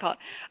whatever you want to call it.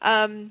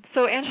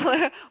 So,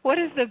 Angela, what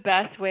is the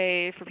best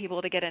way for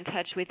people to get in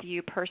touch with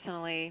you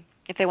personally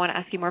if they want to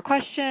ask you more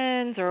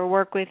questions or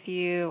work with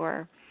you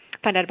or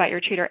find out about your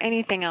retreat or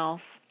anything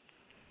else?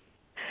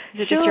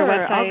 Is it just your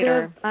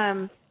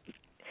website?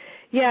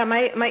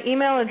 My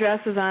email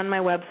address is on my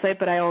website,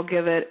 but I will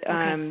give it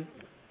to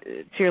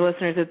your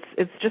listeners.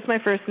 It's just my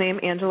first name,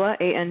 Angela,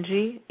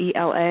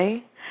 Angela,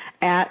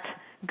 at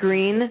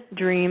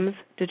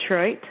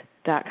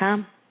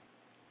greendreamsdetroit.com.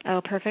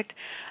 Oh, perfect.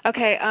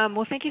 Okay.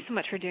 Well, thank you so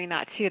much for doing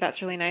that, too.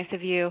 That's really nice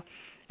of you.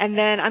 And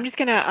then I'm just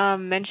going to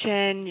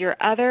mention your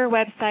other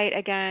website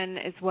again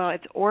as well.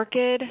 It's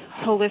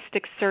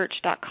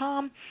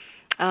orchidholisticsearch.com,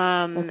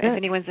 if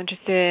anyone's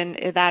interested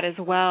in that as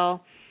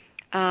well.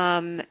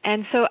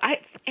 And so,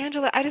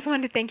 Angela, I just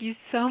wanted to thank you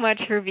so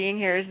much for being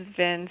here. This has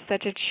been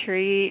such a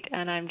treat,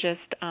 and I'm just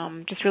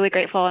really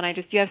grateful. And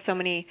you have so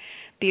many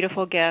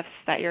beautiful gifts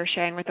that you're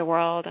sharing with the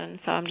world, and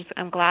so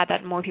I'm glad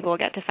that more people will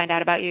get to find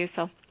out about you.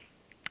 So,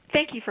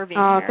 thank you for being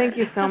here. Oh, thank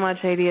you so much,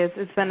 Heidi.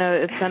 It's been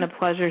a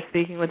pleasure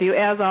speaking with you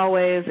as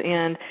always,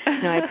 and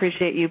I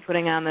appreciate you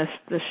putting on this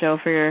show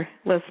for your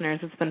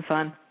listeners. It's been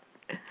fun.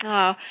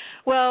 Oh,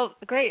 well,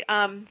 great.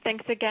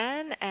 Thanks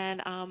again,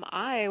 and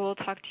I will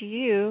talk to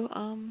you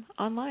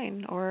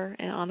online or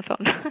on the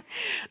phone.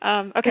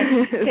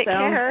 Okay, take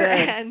care,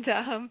 good. and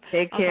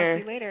take care. I'll talk to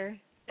you later.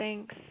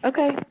 Thanks.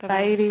 Okay, bye,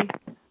 Heidi.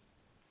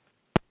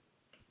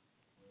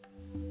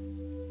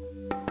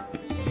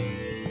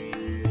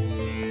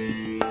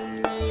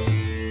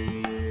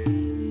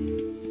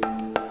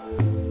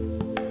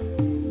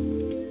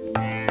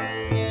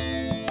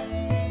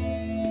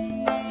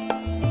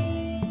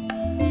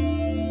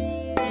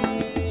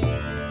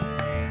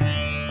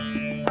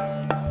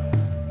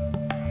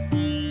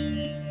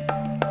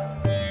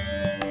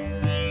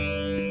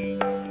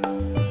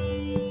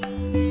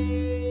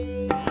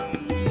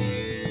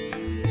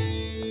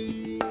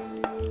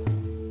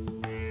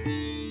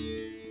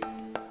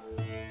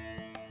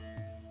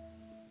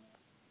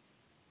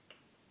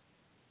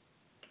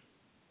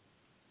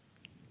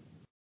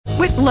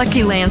 With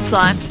Lucky Land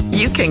Slots,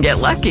 you can get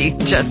lucky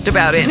just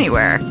about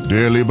anywhere.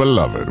 Dearly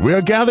beloved, we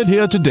are gathered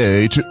here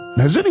today to...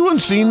 Has anyone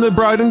seen the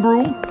bride and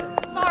groom?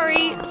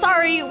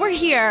 Sorry, we're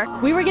here.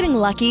 We were getting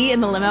lucky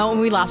in the limo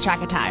and we lost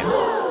track of time.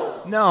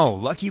 No,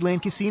 Lucky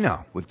Land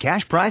Casino, with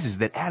cash prizes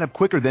that add up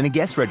quicker than a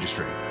guest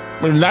registry.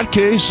 In that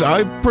case,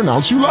 I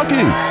pronounce you lucky.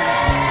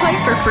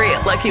 Play for free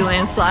at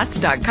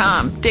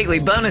LuckyLandSlots.com. Daily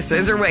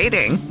bonuses are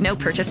waiting. No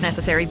purchase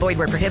necessary. Void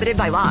where prohibited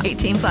by law.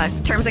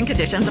 18+. Terms and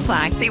conditions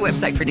apply. See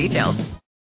website for details.